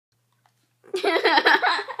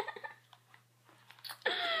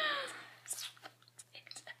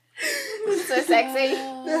So sexy.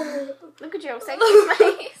 Look at your sexy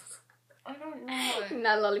face. I don't know.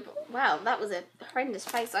 No lollipop. Wow, that was a horrendous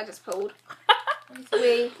face I just pulled.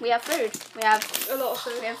 We have food. We have A lot of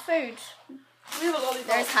food. We have food. We have a lollipop.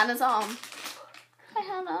 There's Hannah's arm. Hi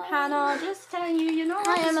Hannah. Hannah, just telling you, you're not.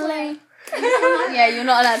 Hi Emily. Yeah, you're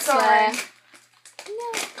not allowed to swear.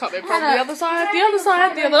 Cut it from Hannah. the other side, the other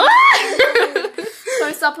side, the other.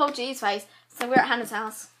 Close up old G's face. So we're at Hannah's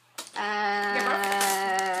house.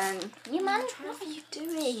 And you man, what are you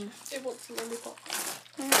doing? It wants a lollipop.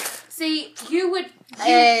 See, you could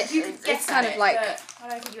It's guess kind at of it, like but I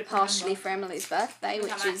don't think you would partially remember. for Emily's birthday,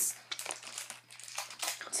 which is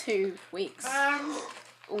 2 weeks.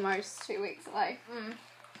 Almost 2 weeks away.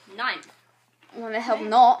 9th. Well, the hell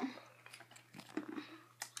not.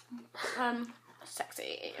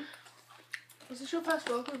 Sexy. Was this your first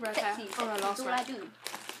vlog with red hair? Sexy, Oh no, that's last all one.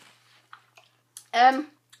 I do.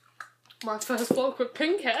 My first vlog with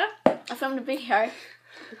pink hair. I filmed a video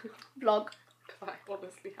vlog. I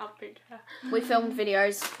honestly have pink hair. We filmed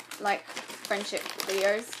videos, like friendship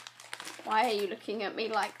videos. Why are you looking at me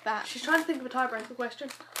like that? She's trying to think of a tiebreaker question.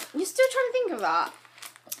 You're still trying to think of that.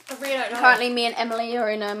 I really don't know. Currently, me and Emily are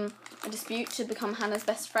in a dispute to become Hannah's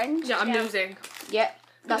best friend. Yeah, I'm losing. Yep.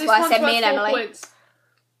 That's This why I one's said me worth and 4 Emily. points.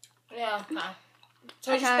 Yeah, no.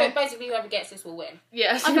 So Okay. just basically whoever gets this will win.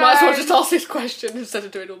 Yeah, so Okay. you might as well just ask this question instead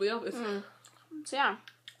of doing all the others. So yeah.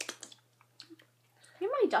 You haven't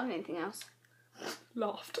really done anything else.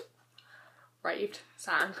 Laughed. Raved.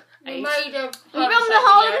 Sang. We Ate. made a You filmed the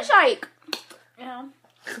whole of the shake. Yeah.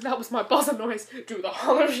 That was my buzzer noise. Do the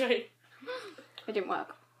whole shake. It didn't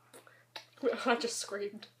work. I just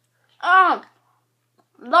screamed. Oh,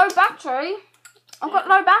 low battery. I've got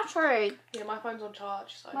low battery. Yeah, my phone's on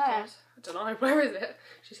charge. So Where? I don't know. Where is it?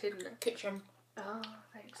 She's hidden it. Kitchen. Oh,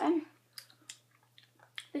 thanks.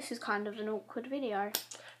 This is kind of an awkward video.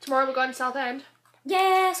 Tomorrow we're going to Southend.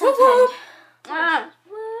 Yes, Woo-hoo.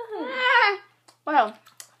 Well,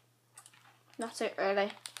 that's it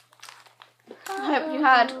really. I hope you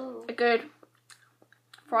had a good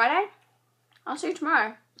Friday. I'll see you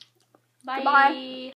tomorrow. Bye. Goodbye.